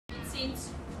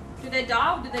Do they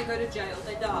die or do they go to jail?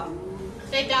 They die.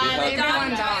 They die.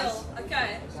 Everyone dies.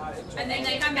 Okay. And then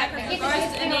they come back as a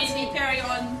ghost and then you carry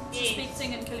on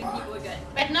suspecting and killing people again.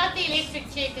 But not the electric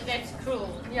chair because that's cruel.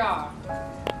 Yeah.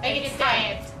 They get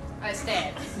stabbed. I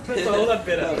stabbed. That's a whole lot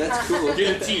better. Oh, that's cool.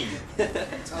 Guillotine. No,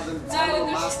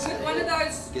 one of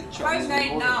those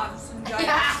homemade knives in jail.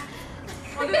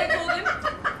 What do they call them?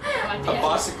 A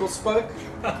bicycle spoke?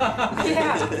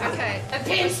 Yeah. Okay. A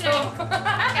pencil.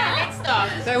 Okay, let's start.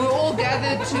 So we're all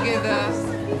gathered together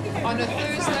on a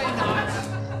Thursday night.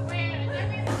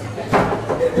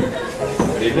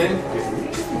 Good evening.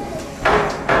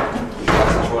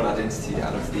 I'll draw an identity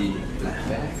out of the black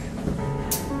bag.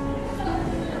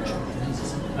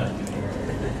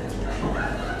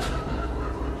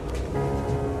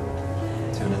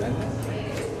 Turn it over.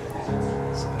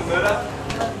 Murder.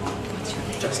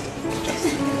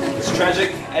 It's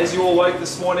tragic. As you all woke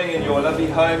this morning in your lovely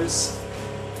homes,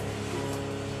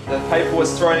 the paper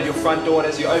was thrown at your front door, and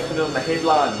as you opened it, the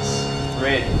headlines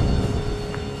read,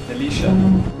 Alicia.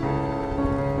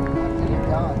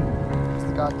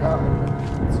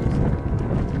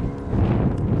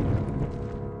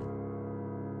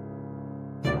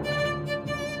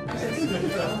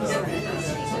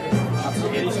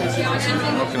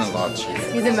 I'm not going to lie to you.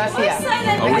 He's a Mafia. I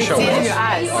wish I See it in was. your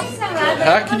eyes.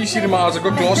 How can you see it in my eyes? I've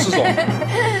got glasses on.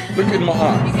 Look in my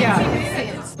eyes. Yeah.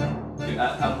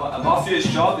 A mafia's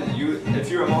job, if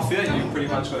you're a mafia, you pretty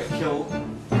much got to kill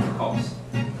cops.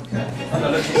 Okay? No,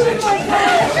 literally.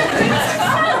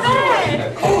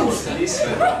 A cop or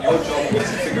policeman, your job is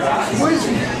to figure out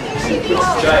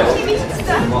jail.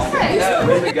 Yeah,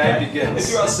 when the game begins.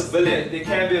 If you're a civilian, there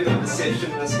can be a bit of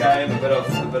deception in this game, a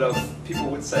bit of people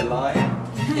would say lying.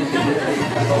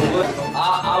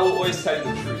 I will always tell you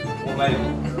the truth, or maybe.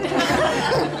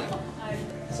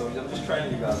 So I'm just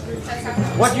training you guys.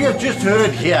 What you have just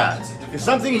heard here is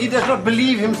something he does not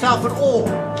believe himself at all.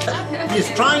 He is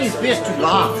trying his best to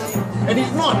laugh, and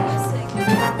he's not.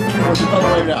 Or the other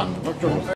way around, not sure.